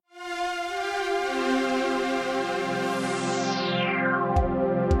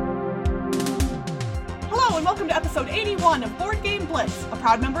to episode 81 of Board Game Blitz, a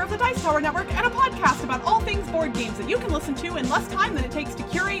proud member of the Dice Tower Network and a podcast about all things board games that you can listen to in less time than it takes to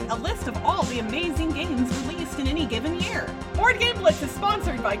curate a list of all the amazing games released in any given year. Board Game Blitz is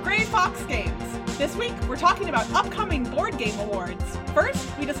sponsored by Grey Fox Games. This week, we're talking about upcoming board game awards. First,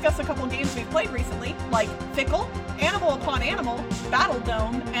 we discuss a couple games we've played recently, like Fickle, Animal Upon Animal, Battle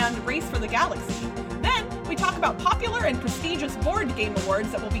Dome, and Race for the Galaxy. Then, we talk about popular and prestigious board game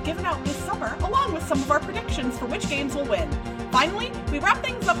awards that will be given out this summer, along with some of our predictions for which games will win. Finally, we wrap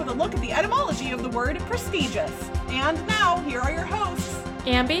things up with a look at the etymology of the word prestigious. And now, here are your hosts,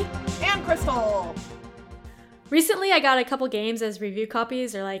 Ambi and Crystal. Recently, I got a couple games as review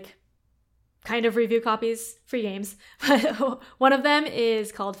copies, or like kind of review copies, free games. But one of them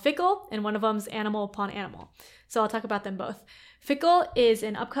is called Fickle, and one of them's Animal Upon Animal. So I'll talk about them both. Fickle is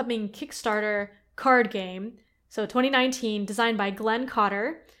an upcoming Kickstarter card game. So 2019, designed by Glenn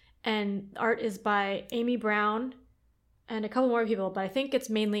Cotter, and art is by Amy Brown and a couple more people, but I think it's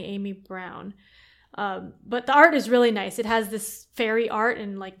mainly Amy Brown. But the art is really nice. It has this fairy art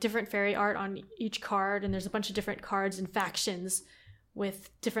and like different fairy art on each card, and there's a bunch of different cards and factions with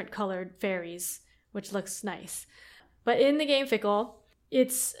different colored fairies, which looks nice. But in the game Fickle,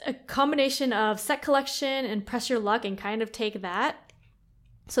 it's a combination of set collection and press your luck and kind of take that.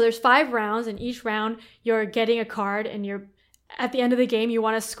 So there's 5 rounds, and each round you're getting a card, and you're at the end of the game you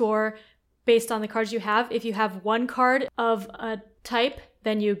want to score based on the cards you have. If you have 1 card of a type,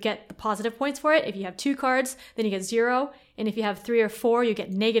 then you get the positive points for it. If you have 2 cards, then you get 0. And if you have 3 or 4, you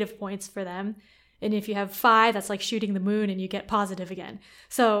get negative points for them. And if you have 5, that's like shooting the moon, and you get positive again.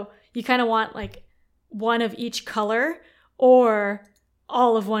 So you kind of want like 1 of each color or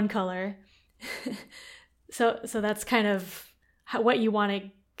all of 1 color. So that's kind of what you want to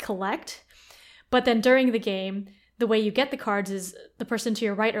collect. But then during the game, the way you get the cards is the person to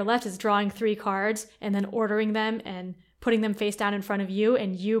your right or left is drawing 3 cards and then ordering them and putting them face down in front of you,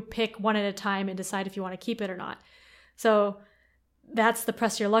 and you pick one at a time and decide if you want to keep it or not. So that's the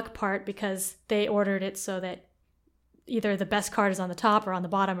press your luck part, because they ordered it so that either the best card is on the top or on the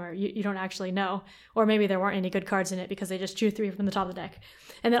bottom, or you don't actually know. Or maybe there weren't any good cards in it because they just drew 3 from the top of the deck.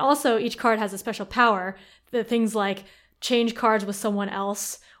 And then also each card has a special power. The things like change cards with someone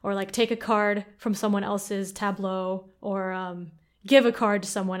else, or like take a card from someone else's tableau, or give a card to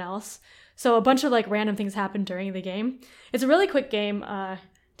someone else. So a bunch of like random things happen during the game. It's a really quick game.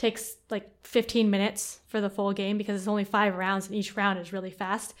 Takes like 15 minutes for the full game because it's only 5 rounds, and each round is really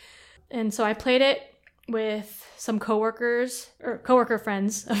fast. And so I played it with some coworker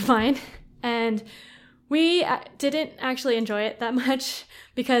friends of mine, and we didn't actually enjoy it that much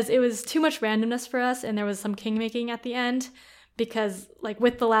because it was too much randomness for us, and there was some king making at the end, because like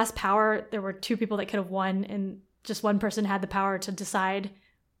with the last power, there were 2 people that could have won, and just one person had the power to decide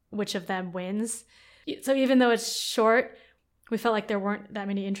which of them wins. So even though it's short, we felt like there weren't that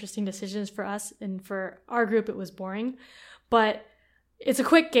many interesting decisions for us, and for our group it was boring. But it's a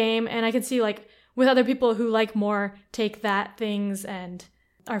quick game, and I can see like with other people who like more take that things and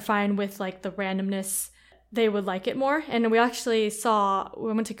are fine with like the randomness, they would like it more. And we went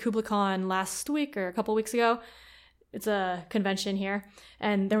to KublaCon last week or a couple weeks ago. It's a convention here,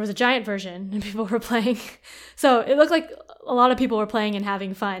 and there was a giant version and people were playing. So it looked like a lot of people were playing and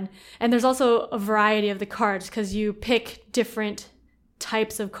having fun. And there's also a variety of the cards because you pick different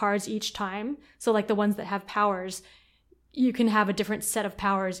types of cards each time. So like the ones that have powers, you can have a different set of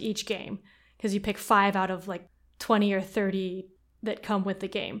powers each game because you pick 5 out of like 20 or 30 that come with the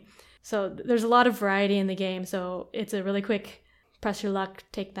game. So there's a lot of variety in the game. So it's a really quick press your luck,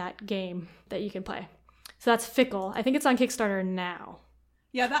 take that game that you can play. So that's Fickle. I think it's on Kickstarter now.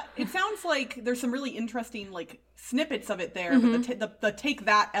 Yeah, it sounds like there's some really interesting like snippets of it there, Mm-hmm. but the take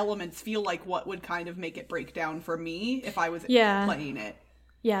that elements feel like what would kind of make it break down for me if I was playing it.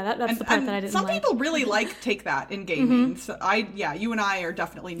 Yeah, that's the part that I didn't like. Some people really like take that in gaming. So you and I are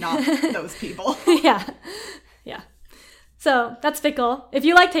definitely not those people. Yeah. So that's Fickle. If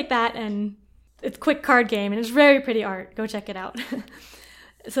you like take that, and it's a quick card game and it's very pretty art, go check it out.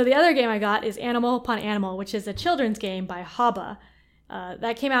 So the other game I got is Animal Upon Animal, which is a children's game by Haba.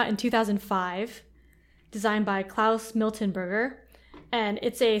 That came out in 2005, designed by Klaus Miltenberger. And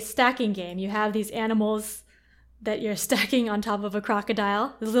it's a stacking game. You have these animals that you're stacking on top of a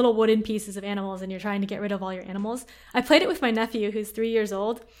crocodile. There's little wooden pieces of animals, and you're trying to get rid of all your animals. I played it with my nephew, who's 3 years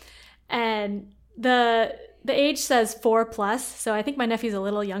old. And the age says 4+, so I think my nephew's a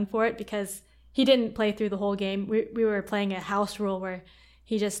little young for it because he didn't play through the whole game. We were playing a house rule where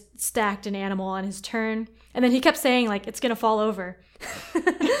he just stacked an animal on his turn, and then he kept saying like it's gonna fall over.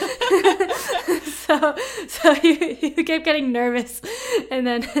 so he kept getting nervous, and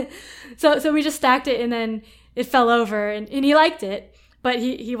then so we just stacked it, and then it fell over, and he liked it, but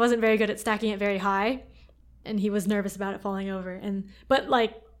he wasn't very good at stacking it very high, and he was nervous about it falling over. But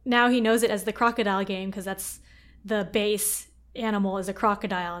like now he knows it as the crocodile game, because that's the base animal is a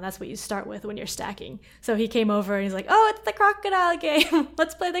crocodile, and that's what you start with when you're stacking. So he came over and he's like, oh, it's the crocodile game.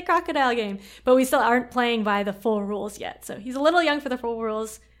 Let's play the crocodile game. But we still aren't playing by the full rules yet. So he's a little young for the full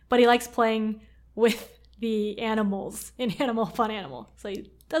rules, but he likes playing with the animals in Animal Upon Animal. So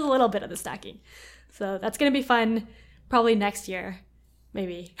he does a little bit of the stacking. So that's going to be fun probably next year,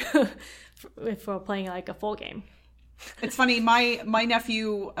 maybe, if we're playing like a full game. It's funny, my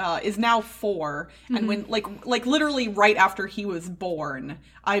nephew is now 4, and when like literally right after he was born,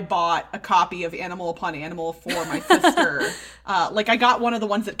 I bought a copy of Animal Upon Animal for my sister. Like I got one of the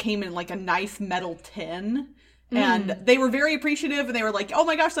ones that came in like a nice metal tin. And they were very appreciative, and they were like, oh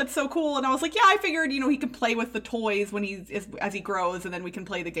my gosh, that's so cool. And I was like, yeah, I figured, he can play with the toys when as he grows, and then we can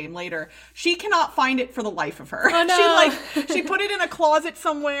play the game later. She cannot find it for the life of her. Oh, no. She put it in a closet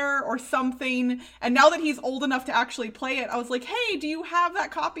somewhere or something. And now that he's old enough to actually play it, I was like, hey, do you have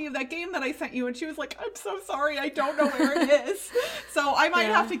that copy of that game that I sent you? And she was like, I'm so sorry, I don't know where it is. So I might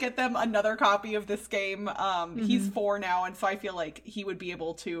have to get them another copy of this game. He's 4 now, and so I feel like he would be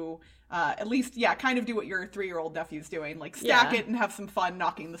able to at least, kind of do what your 3-year-old nephew's doing. Like, stack it and have some fun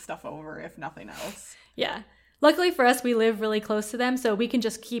knocking the stuff over, if nothing else. Yeah. Luckily for us, we live really close to them, so we can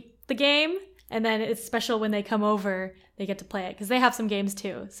just keep the game, and then it's special when they come over, they get to play it, because they have some games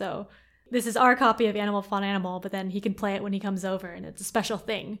too. So this is our copy of Animal Upon Animal, but then he can play it when he comes over, and it's a special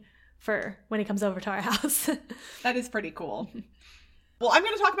thing for when he comes over to our house. That is pretty cool. Well, I'm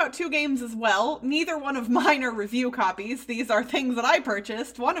going to talk about 2 games as well. Neither one of mine are review copies. These are things that I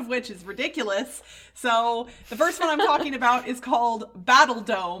purchased, one of which is ridiculous. So the first one I'm talking about is called Battle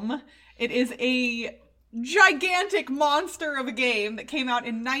Dome. It is a gigantic monster of a game that came out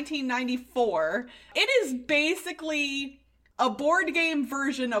in 1994. It is basically a board game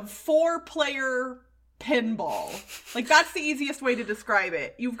version of 4-player pinball. Like, that's the easiest way to describe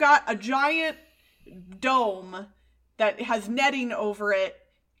it. You've got a giant dome that has netting over it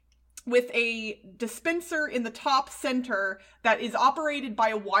with a dispenser in the top center that is operated by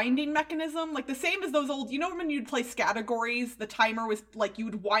a winding mechanism, like the same as those old, when you'd play Scattergories, the timer was like you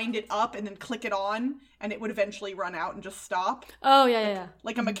would wind it up and then click it on and it would eventually run out and just stop. Oh, yeah.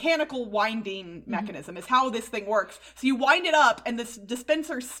 Like a mechanical winding mechanism is how this thing works. So you wind it up and this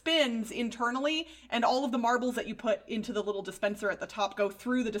dispenser spins internally, and all of the marbles that you put into the little dispenser at the top go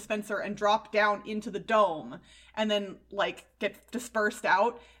through the dispenser and drop down into the dome and then like get dispersed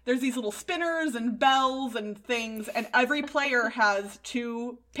out. There's these little spinners and bells and things, and every player has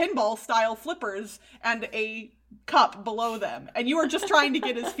 2 pinball style flippers and a cup below them, and you are just trying to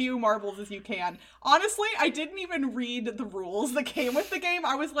get as few marbles as you can. Honestly, I didn't even read the rules that came with the game.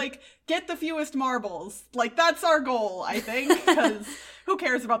 I was like, get the fewest marbles. Like, that's our goal, I think, because who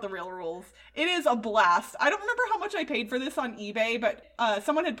cares about the real rules? It is a blast. I don't remember how much I paid for this on eBay, but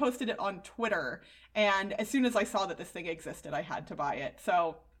someone had posted it on Twitter, and as soon as I saw that this thing existed, I had to buy it.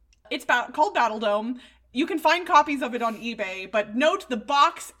 So it's called Battle Dome. You can find copies of it on eBay, but note the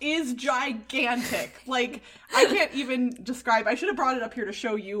box is gigantic. Like, I can't even describe. I should have brought it up here to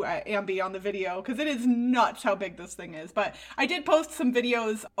show you, Ambi, on the video, because it is nuts how big this thing is. But I did post some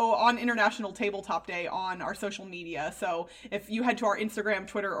videos on International Tabletop Day on our social media. So if you head to our Instagram,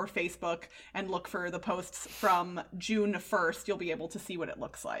 Twitter, or Facebook and look for the posts from June 1st, you'll be able to see what it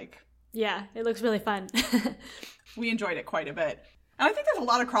looks like. Yeah, it looks really fun. We enjoyed it quite a bit. And I think there's a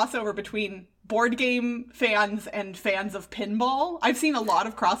lot of crossover between board game fans and fans of pinball. I've seen a lot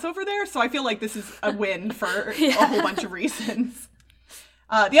of crossover there, so I feel like this is a win for a whole bunch of reasons.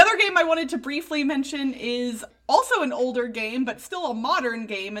 The other game I wanted to briefly mention is also an older game, but still a modern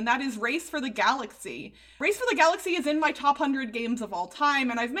game, and that is Race for the Galaxy. Race for the Galaxy is in my top 100 games of all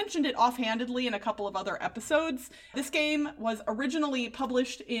time, and I've mentioned it offhandedly in a couple of other episodes. This game was originally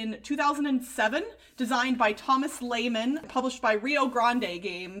published in 2007, designed by Thomas Lehman, published by Rio Grande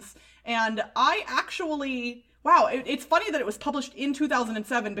Games, and I actually... Wow, it's funny that it was published in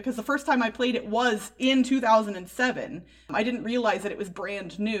 2007 because the first time I played it was in 2007. I didn't realize that it was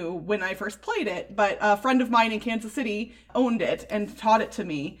brand new when I first played it, but a friend of mine in Kansas City owned it and taught it to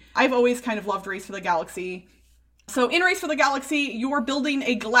me. I've always kind of loved Race for the Galaxy. So in Race for the Galaxy, you're building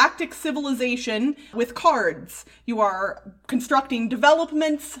a galactic civilization with cards. You are constructing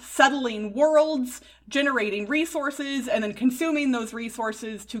developments, settling worlds, generating resources, and then consuming those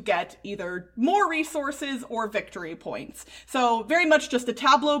resources to get either more resources or victory points. So very much just a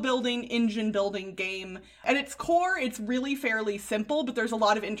tableau building, engine building game. At its core, it's really fairly simple, but there's a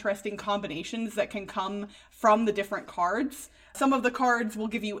lot of interesting combinations that can come from the different cards. Some of the cards will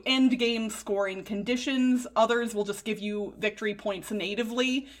give you end game scoring conditions. Others will just give you victory points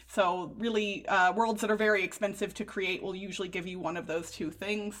natively. So really, worlds that are very expensive to create will usually give you one of those two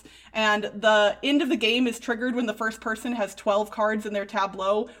things. And the end of the game is triggered when the first person has 12 cards in their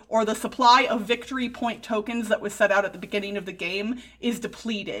tableau, or the supply of victory point tokens that was set out at the beginning of the game is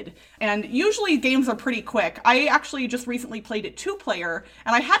depleted. And usually games are pretty quick. I actually just recently played it 2-player,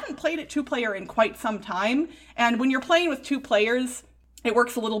 and I hadn't played it 2-player in quite some time. And when you're playing with 2 players, it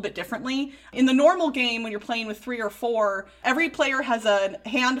works a little bit differently. In the normal game, when you're playing with 3 or 4, every player has a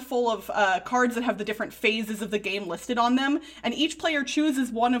handful of cards that have the different phases of the game listed on them, and each player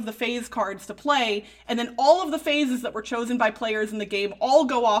chooses one of the phase cards to play, and then all of the phases that were chosen by players in the game all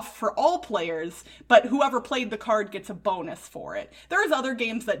go off for all players, but whoever played the card gets a bonus for it. There's other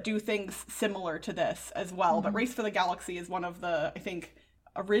games that do things similar to this as well, but Race for the Galaxy is one of the, I think,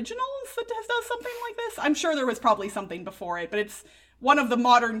 originals that does something like this. I'm sure there was probably something before it, but it's one of the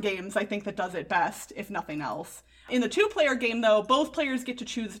modern games, I think, that does it best, if nothing else. In the 2-player game, though, both players get to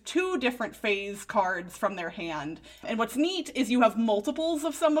choose 2 different phase cards from their hand. And what's neat is you have multiples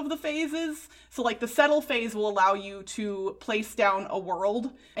of some of the phases. So, like, the settle phase will allow you to place down a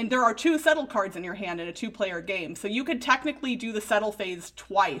world. And there are 2 settle cards in your hand in a 2-player game. So you could technically do the settle phase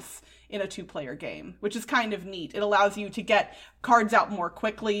twice in a 2-player game, which is kind of neat. It allows you to get cards out more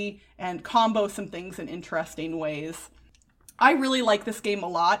quickly and combo some things in interesting ways. I really like this game a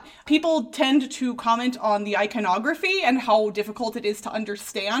lot. People tend to comment on the iconography and how difficult it is to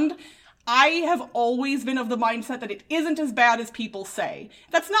understand. I have always been of the mindset that it isn't as bad as people say.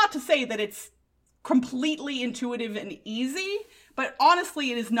 That's not to say that it's completely intuitive and easy, but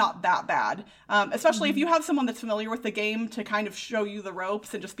honestly, it is not that bad. Especially if you have someone that's familiar with the game to kind of show you the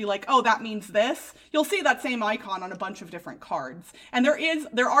ropes and just be like, oh, that means this. You'll see that same icon on a bunch of different cards. And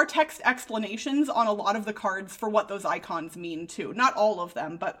there are text explanations on a lot of the cards for what those icons mean too. Not all of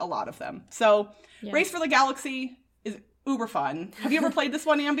them, but a lot of them. So yeah. Race for the Galaxy is uber fun. Have you ever played this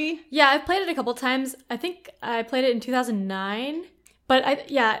one, Ambi? Yeah, I've played it a couple times. I think I played it in 2009. But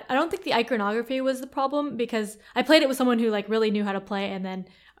I don't think the iconography was the problem, because I played it with someone who like really knew how to play, and then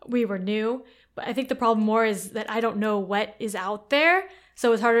we were new. But I think the problem more is that I don't know what is out there.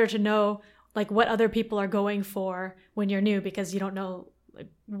 So it's harder to know like what other people are going for when you're new, because you don't know like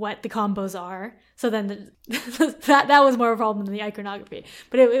what the combos are. So then that was more of a problem than the iconography.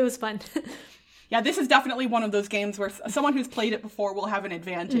 But it was fun. Yeah, this is definitely one of those games where someone who's played it before will have an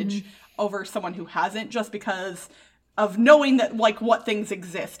advantage over someone who hasn't, just because of knowing that like what things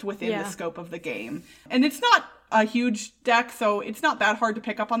exist within the scope of the game. And it's not a huge deck, so it's not that hard to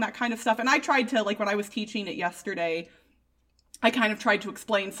pick up on that kind of stuff. And I tried to, like when I was teaching it yesterday, I kind of tried to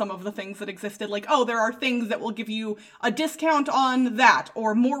explain some of the things that existed, like, oh, there are things that will give you a discount on that,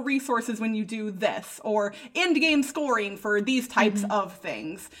 or more resources when you do this, or end-game scoring for these types of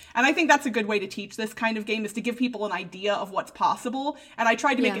things. And I think that's a good way to teach this kind of game, is to give people an idea of what's possible. And I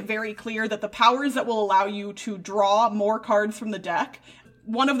tried to make it very clear that the powers that will allow you to draw more cards from the deck,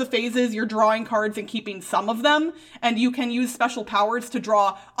 one of the phases, you're drawing cards and keeping some of them, and you can use special powers to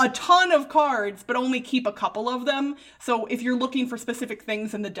draw a ton of cards, but only keep a couple of them. So if you're looking for specific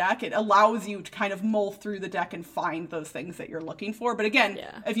things in the deck, it allows you to kind of mull through the deck and find those things that you're looking for. But again,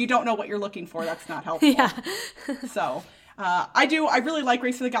 if you don't know what you're looking for, that's not helpful. So I really like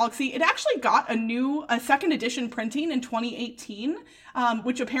Race for the Galaxy. It actually got a second edition printing in 2018,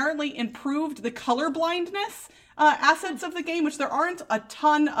 which apparently improved the color blindness assets of the game, which there aren't a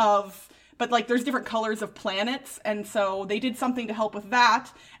ton of, but like there's different colors of planets, and so they did something to help with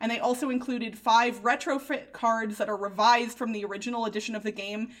that. And they also included 5 retrofit cards that are revised from the original edition of the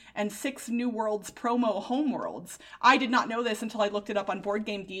game, and 6 New Worlds promo homeworlds. I did not know this until I looked it up on Board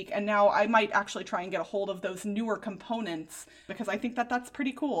Game Geek, and now I might actually try and get a hold of those newer components, because I think that that's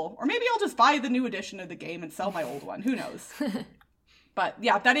pretty cool. Or maybe I'll just buy the new edition of the game and sell my old one. Who knows? But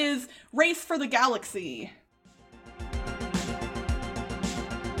yeah, that is Race for the Galaxy.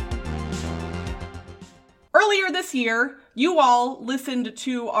 Earlier this year, you all listened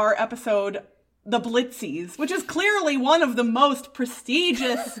to our episode the Blitzies, which is clearly one of the most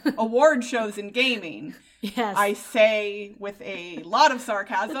prestigious award shows in gaming. Yes. I say with a lot of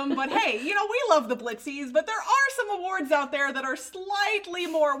sarcasm, but hey, we love the Blitzies, but there are some awards out there that are slightly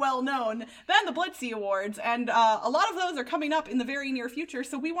more well-known than the Blitzy Awards, and a lot of those are coming up in the very near future,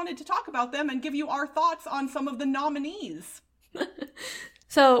 so we wanted to talk about them and give you our thoughts on some of the nominees.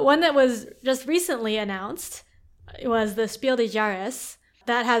 So one that was just recently announced was the Spiel des Jahres.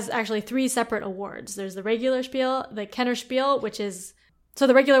 That has actually 3 separate awards. There's the regular Spiel, the Kennerspiel, which is... So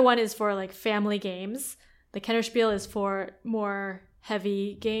the regular one is for, like, family games. The Kennerspiel is for more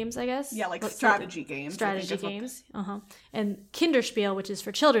heavy games, I guess. Yeah, like strategy games. Strategy games. And Kinderspiel, which is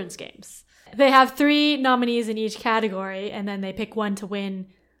for children's games. They have 3 nominees in each category, and then they pick one to win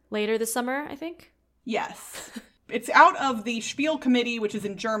later this summer, I think. Yes. It's out of the Spiel Committee, which is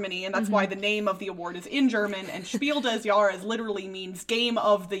in Germany, and that's why the name of the award is in German, and Spiel des Jahres literally means Game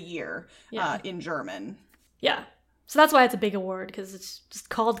of the Year in German. Yeah. So that's why it's a big award, because it's just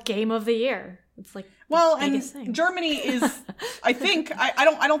called Game of the Year. It's like the biggest thing. Germany is, I think, I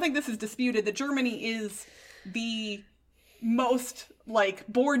don't think this is disputed, that Germany is the most, like,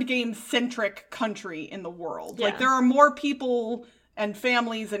 board game centric country in the world. Yeah. Like, there are more people and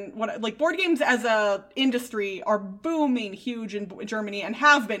families and board games as a industry are booming huge in Germany and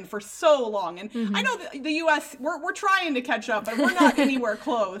have been for so long. And I know that the US, we're trying to catch up, but we're not anywhere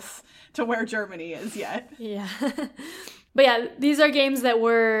close to where Germany is yet. Yeah. But yeah, these are games that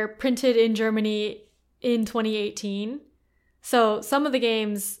were printed in Germany in 2018. So some of the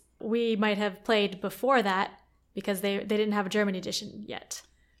games we might have played before that because they didn't have a German edition yet.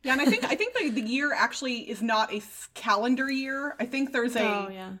 Yeah, and I think the year actually is not a calendar year. I think there's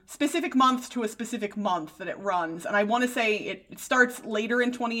a specific month to a specific month that it runs. And I want to say it starts later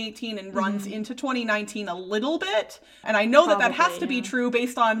in 2018 and runs into 2019 a little bit. And I know that has to be true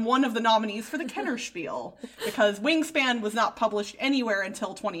based on one of the nominees for the Kennerspiel, because Wingspan was not published anywhere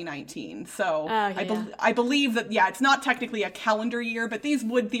until 2019. So I believe that, it's not technically a calendar year, but these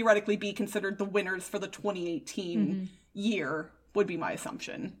would theoretically be considered the winners for the 2018 year. Would be my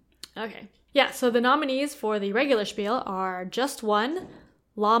assumption. Okay. Yeah, so the nominees for the regular Spiel are Just One,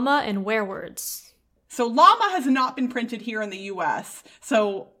 Llama, and Werewords. So Llama has not been printed here in the US.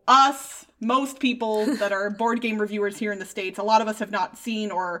 So most people that are board game reviewers here in the States, a lot of us have not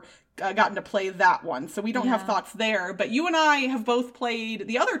seen or gotten to play that one. So we don't have thoughts there. But you and I have both played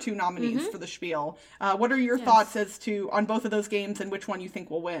the other 2 nominees for the Spiel. What are your thoughts on both of those games and which one you think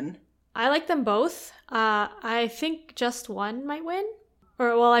will win? I like them both. I think Just One might win.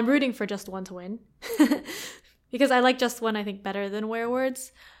 I'm rooting for Just One to win. Because I like Just One, I think, better than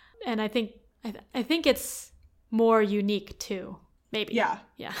Werewords. And I think it's more unique, too. Maybe. Yeah.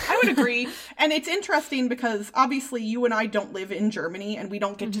 I would agree. And it's interesting because, obviously, you and I don't live in Germany, and we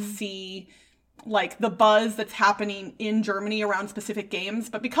don't get to see like the buzz that's happening in Germany around specific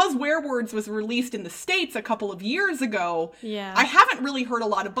games. But because Werewords was released in the States a couple of years ago, I haven't really heard a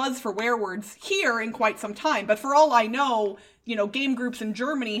lot of buzz for Werewords here in quite some time. But for all I know, game groups in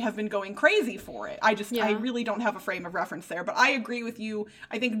Germany have been going crazy for it. I really don't have a frame of reference there. But I agree with you.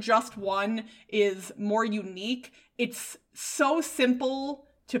 I think Just One is more unique. It's so simple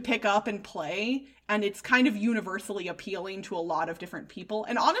to pick up and play, and it's kind of universally appealing to a lot of different people.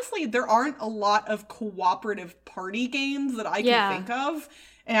 And honestly, there aren't a lot of cooperative party games that I can think of,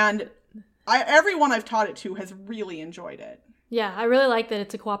 and everyone I've taught it to has really enjoyed it. Yeah, I really like that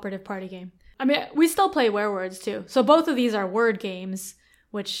it's a cooperative party game. I mean, we still play Werewords too. So both of these are word games,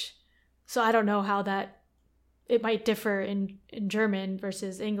 so I don't know how it might differ in German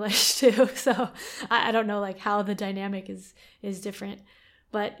versus English too. So I don't know how the dynamic is different.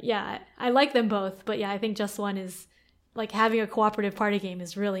 But yeah, I like them both. But yeah, I think Just One is having a cooperative party game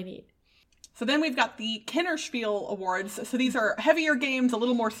is really neat. So then we've got the Kennerspiel Awards. So these are heavier games, a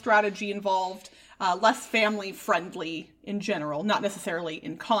little more strategy involved, less family friendly in general, not necessarily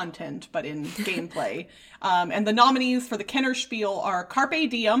in content, but in gameplay. And the nominees for the Kennerspiel are Carpe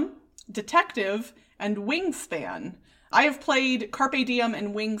Diem, Detective, and Wingspan. I have played Carpe Diem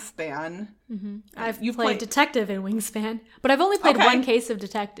and Wingspan. You've played Detective and Wingspan, but I've only played one case of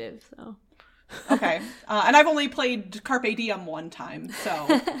Detective. So. Okay, and I've only played Carpe Diem one time. So,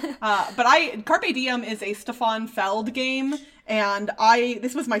 but Carpe Diem is a Stefan Feld game, and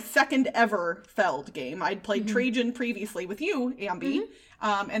this was my second ever Feld game. I'd played Trajan previously with you, Ambi.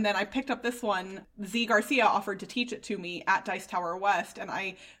 And then I picked up this one. Z Garcia offered to teach it to me at Dice Tower West, and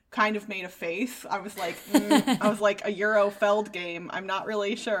I kind of made a face. I was like, a Euro Feld game. I'm not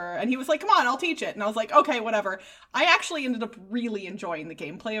really sure. And he was like, come on, I'll teach it. And I was like, okay, whatever. I actually ended up really enjoying the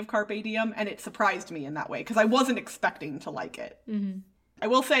gameplay of Carpe Diem, and it surprised me in that way because I wasn't expecting to like it. I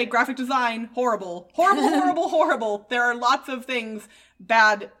will say graphic design, horrible. Horrible. There are lots of things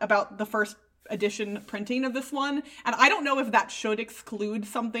bad about the first edition printing of this one, and I don't know if that should exclude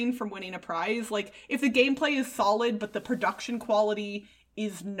something from winning a prize. Like, if the gameplay is solid but the production quality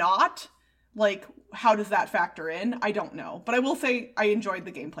is not, like, how does that factor in? I don't know. But I will say I enjoyed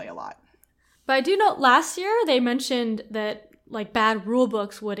the gameplay a lot. But I do know last year they mentioned that, like, bad rule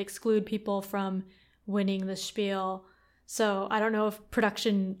books would exclude people from winning the Spiel. So I don't know if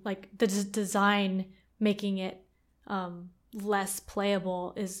production, like the design making it less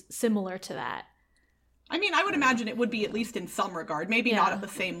playable is similar to that. I mean, I would imagine it would be, at least in some regard, maybe not at the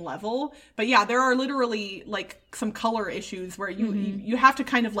same level. But yeah, there are literally like some color issues where you have to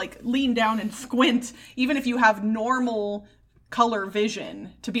kind of like lean down and squint, even if you have normal color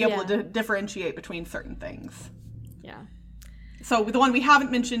vision, to be able to differentiate between certain things. Yeah. So the one we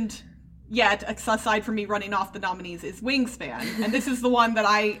haven't mentioned yet, aside from me running off the nominees, is Wingspan. And this is the one that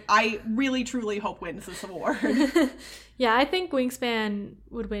I really, truly hope wins this award. Yeah, I think Wingspan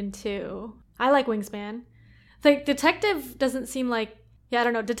would win too. I like Wingspan. Like, Detective doesn't seem like... Yeah, I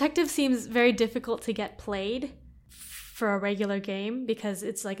don't know. Detective seems very difficult to get played for a regular game because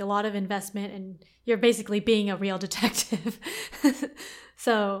it's like a lot of investment and you're basically being a real detective.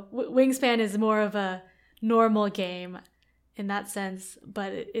 So Wingspan is more of a normal game in that sense,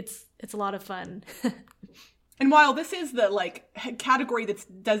 but it's a lot of fun. And while this is the like category that's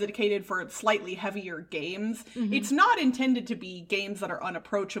dedicated for slightly heavier games, it's not intended to be games that are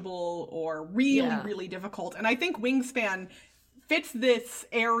unapproachable or really difficult. And I think Wingspan fits this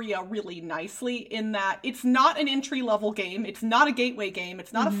area really nicely in that it's not an entry-level game, it's not a gateway game,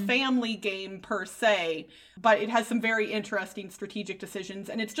 it's not a family game per se, but it has some very interesting strategic decisions,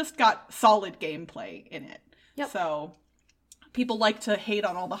 and it's just got solid gameplay in it. Yep. So people like to hate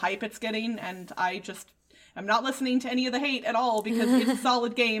on all the hype it's getting, and I'm not listening to any of the hate at all because it's a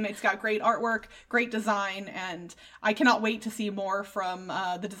solid game. It's got great artwork, great design, and I cannot wait to see more from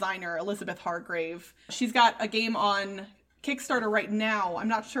the designer, Elizabeth Hargrave. She's got a game on Kickstarter right now. I'm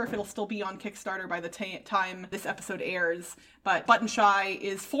not sure if it'll still be on Kickstarter by the time this episode airs, but Button Shy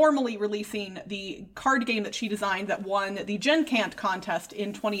is formally releasing the card game that she designed that won the Gen Cant contest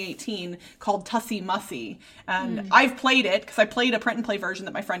in 2018 called Tussie Mussy. And I've played it because I played a print and play version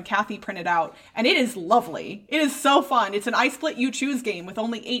that my friend Kathy printed out, and it is lovely. It is so fun. It's an I Split You Choose game with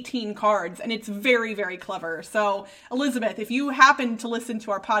only 18 cards, and it's very, very clever. So, Elizabeth, if you happen to listen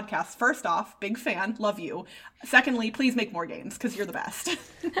to our podcast, first off, big fan, love you. Secondly, please make more games because you're the best.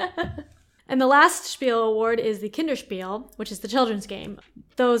 And the last Spiel award is the Kinderspiel, which is the children's game.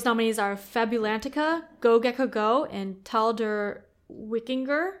 Those nominees are Fabulantica, Go Gecko Go, and Tal der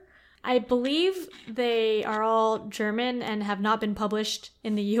Wikinger. I believe they are all German and have not been published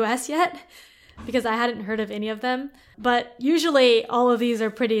in the US yet, because I hadn't heard of any of them. But usually all of these are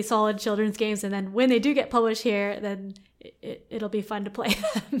pretty solid children's games, and then when they do get published here, then it'll be fun to play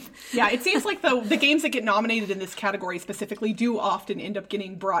them. Yeah, it seems like the games that get nominated in this category specifically do often end up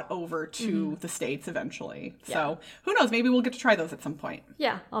getting brought over to the States eventually. Yeah. So who knows, maybe we'll get to try those at some point.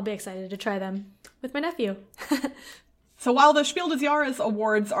 Yeah, I'll be excited to try them with my nephew. So while the Spiel des Jahres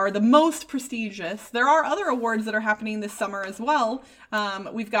awards are the most prestigious, there are other awards that are happening this summer as well.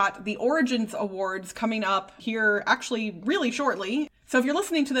 We've got the Origins Awards coming up here actually really shortly. So if you're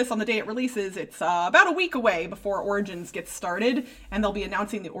listening to this on the day it releases, it's about a week away before Origins gets started, and they'll be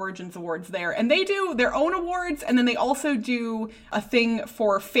announcing the Origins Awards there. And they do their own awards, and then they also do a thing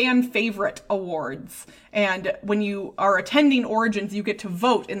for fan favorite awards. And when you are attending Origins, you get to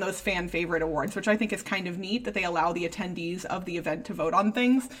vote in those fan favorite awards, which I think is kind of neat that they allow the attendees of the event to vote on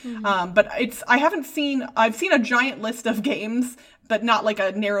things. But I've seen a giant list of games, but not like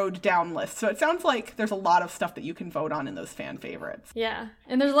a narrowed down list. So it sounds like there's a lot of stuff that you can vote on in those fan favorites. Yeah,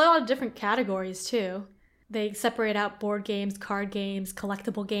 and there's a lot of different categories too. They separate out board games, card games,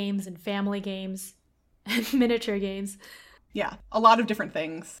 collectible games, and family games, and miniature games. Yeah, a lot of different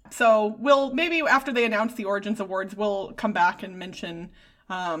things. So maybe after they announce the Origins Awards, we'll come back and mention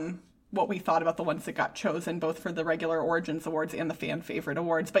what we thought about the ones that got chosen, both for the regular Origins Awards and the fan favorite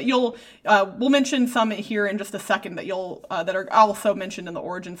awards. But we'll mention some here in just a second that that are also mentioned in the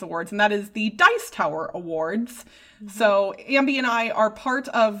Origins Awards, and that is the Dice Tower Awards. So Ambi and I are part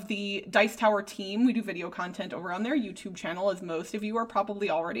of the Dice Tower team. We do video content over on their YouTube channel, as most of you are probably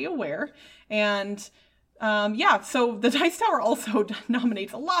already aware. And so the Dice Tower also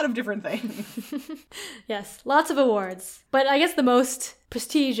nominates a lot of different things. Yes, lots of awards. But I guess the most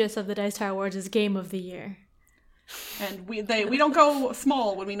prestigious of the Dice Tower Awards is Game of the Year. And we don't go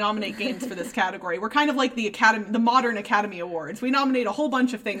small when we nominate games for this category. We're kind of like the modern Academy Awards. We nominate a whole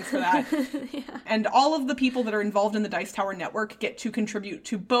bunch of things for that. Yeah. And all of the people that are involved in the Dice Tower Network get to contribute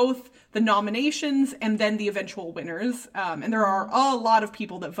to both the nominations and then the eventual winners. And there are a lot of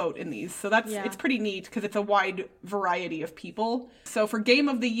people that vote in these. So it's pretty neat because it's a wide variety of people. So for Game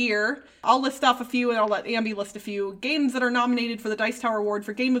of the Year, I'll list off a few and I'll let Ambi list a few. Games that are nominated for the Dice Tower Award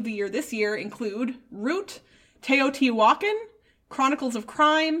for Game of the Year this year include Root, Teotihuacan, Chronicles of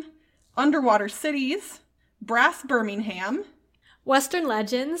Crime, Underwater Cities, Brass Birmingham, Western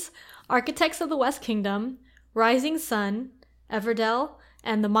Legends, Architects of the West Kingdom, Rising Sun, Everdell,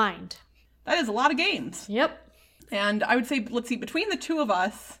 and The Mind. That is a lot of games. Yep. And I would say, let's see, between the two of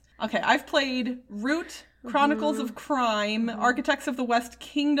us, okay, I've played Root, Chronicles of Crime, Architects of the West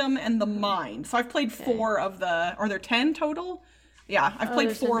Kingdom, and The Mind. So I've played 4 of the, are there 10 total? Yeah, I've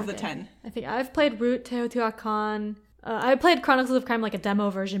played 4 of the 10. I think I've played Root, Teotihuacan. I played Chronicles of Crime like a demo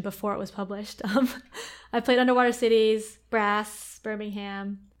version before it was published. I played Underwater Cities, Brass,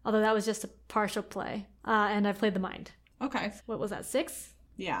 Birmingham, although that was just a partial play. And I've played The Mind. Okay. What was that, 6?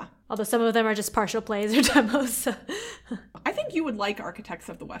 Yeah. Although some of them are just partial plays or demos. So. I think you would like Architects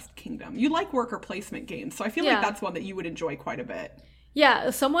of the West Kingdom. You like worker placement games, so I feel like that's one that you would enjoy quite a bit. Yeah,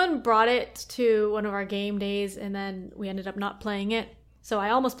 someone brought it to one of our game days, and then we ended up not playing it. So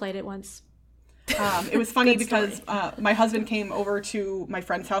I almost played it once. It was funny because my husband came over to my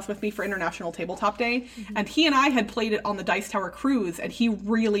friend's house with me for International Tabletop Day, and he and I had played it on the Dice Tower cruise, and he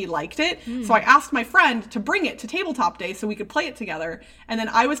really liked it. So I asked my friend to bring it to Tabletop Day so we could play it together. And then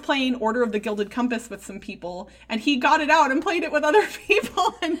I was playing Order of the Gilded Compass with some people, and he got it out and played it with other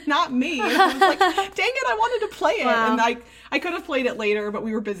people and not me. And I was like, dang it, I wanted to play it. Wow. And I could have played it later, but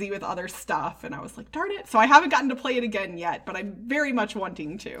we were busy with other stuff, and I was like, darn it. So I haven't gotten to play it again yet, but I'm very much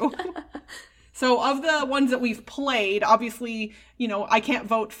wanting to. So of the ones that we've played, obviously, you know, I can't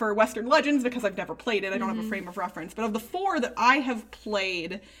vote for Western Legends because I've never played it. I don't have a frame of reference. But of the 4 that I have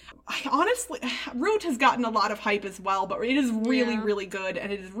played, Root has gotten a lot of hype as well, but it is really, really good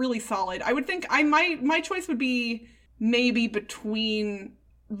and it is really solid. I would think my choice would be maybe between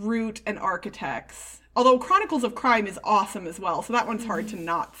Root and Architects. Although Chronicles of Crime is awesome as well, so that one's hard to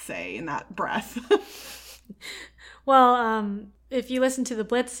not say in that breath. Well, if you listen to the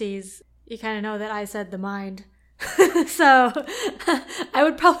Blitzies, you kind of know that I said The Mind. So I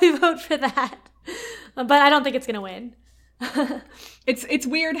would probably vote for that. But I don't think it's going to win. It's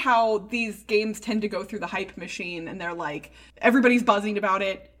weird how these games tend to go through the hype machine, and they're like, everybody's buzzing about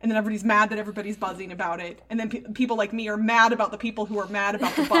it, and then everybody's mad that everybody's buzzing about it, and then people like me are mad about the people who are mad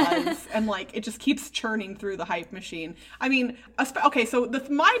about the buzz, and like it just keeps churning through the hype machine. I mean, okay, so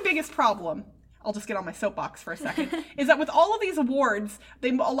my biggest problem, I'll just get on my soapbox for a second, is that with all of these awards,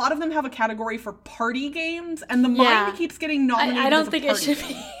 a lot of them have a category for party games, and The Mind keeps getting nominated. I don't think it should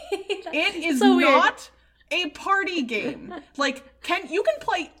be. It is so not a party game. Like, you can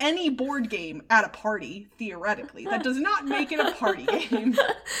play any board game at a party, theoretically. That does not make it a party game.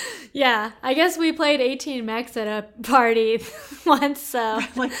 Yeah, I guess we played 18 Mechs at a party once, so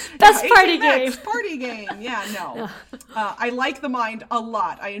like, best party game. Party game. Yeah, no. I like The Mind a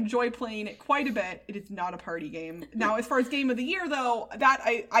lot. I enjoy playing it quite a bit. It is not a party game. Now, as far as Game of the Year, though, that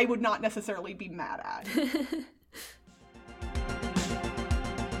I would not necessarily be mad at.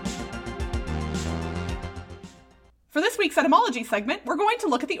 For this week's etymology segment, we're going to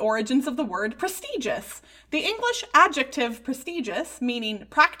look at the origins of the word prestigious. The English adjective prestigious, meaning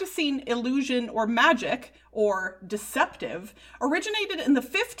practicing illusion or magic, or deceptive, originated in the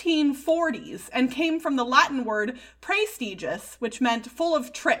 1540s and came from the Latin word praestigious, which meant full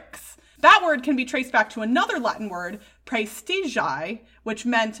of tricks. That word can be traced back to another Latin word, praestigii, which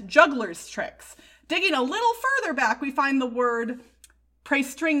meant juggler's tricks. Digging a little further back, we find the word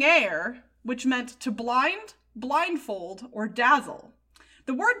praestringere, which meant to blind, blindfold, or dazzle.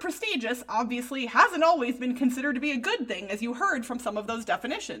 The word prestigious obviously hasn't always been considered to be a good thing, as you heard from some of those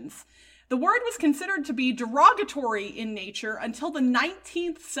definitions. The word was considered to be derogatory in nature until the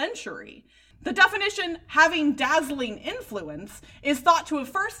 19th century. The definition, having dazzling influence, is thought to have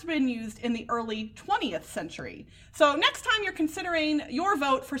first been used in the early 20th century. So next time you're considering your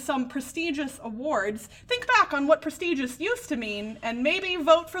vote for some prestigious awards, think back on what prestigious used to mean and maybe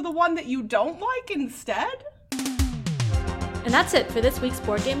vote for the one that you don't like instead. And that's it for this week's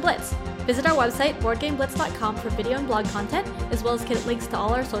Board Game Blitz. Visit our website, boardgameblitz.com, for video and blog content, as well as get links to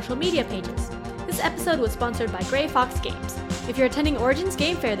all our social media pages. This episode was sponsored by Grey Fox Games. If you're attending Origins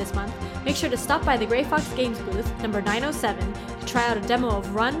Game Fair this month, make sure to stop by the Grey Fox Games booth, number 907, to try out a demo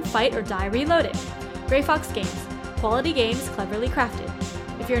of Run, Fight, or Die Reloaded. Grey Fox Games. Quality games cleverly crafted.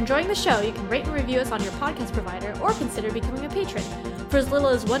 If you're enjoying the show, you can rate and review us on your podcast provider or consider becoming a patron. For as little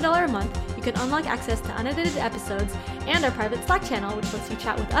as $1 a month, you can unlock access to unedited episodes and our private Slack channel, which lets you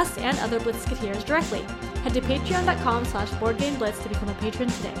chat with us and other Blitzketeers directly. Head to patreon.com/BoardGameBlitz to become a patron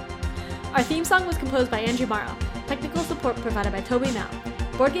today. Our theme song was composed by Andrew Morrow. Technical support provided by Toby Mao.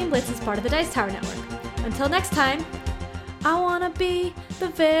 Board Game Blitz is part of the Dice Tower Network. Until next time, I wanna be the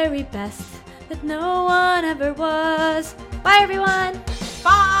very best that no one ever was. Bye, everyone!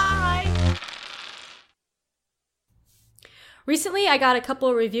 Bye! Recently, I got a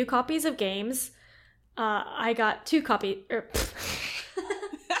couple review copies of games. I got 2 copies.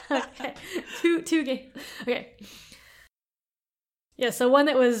 Okay, two games. Okay. Yeah, so one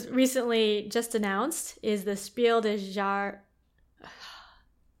that was recently just announced is the Spiel des Jahres.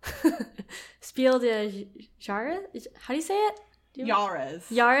 Spiel des Jahres? How do you say it? Jahres.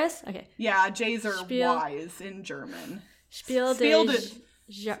 Jahres? Okay. Yeah, J's are Y's in German. Spiel des Jahres.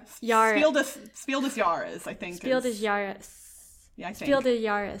 Spiel des Jahres, I think. Spiel des Jahres. Yeah, I think. Spiel des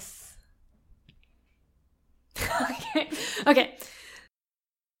Jahres. Okay.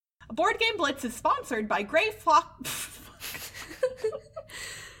 Board Game Blitz is sponsored by Grey Flock.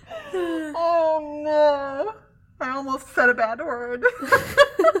 Oh no. I almost said a bad word.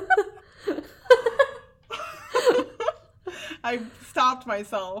 I stopped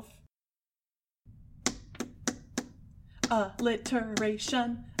myself.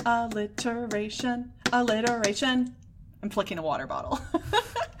 Alliteration. I'm flicking a water bottle.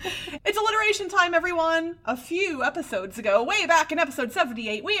 It's alliteration time, everyone! A few episodes ago, way back in episode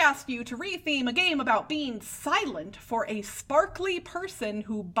 78, we asked you to retheme a game about being silent for a sparkly person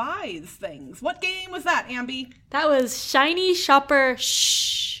who buys things. What game was that, Ambi? That was Shiny Shopper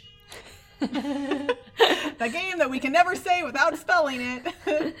Shh. The game that we can never say without spelling it.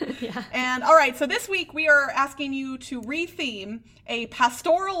 Yeah. And all right, so this week we are asking you to retheme a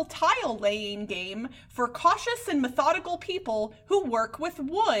pastoral tile laying game for cautious and methodical people who work with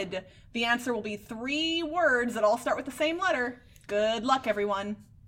wood. The answer will be 3 words that all start with the same letter. Good luck, everyone.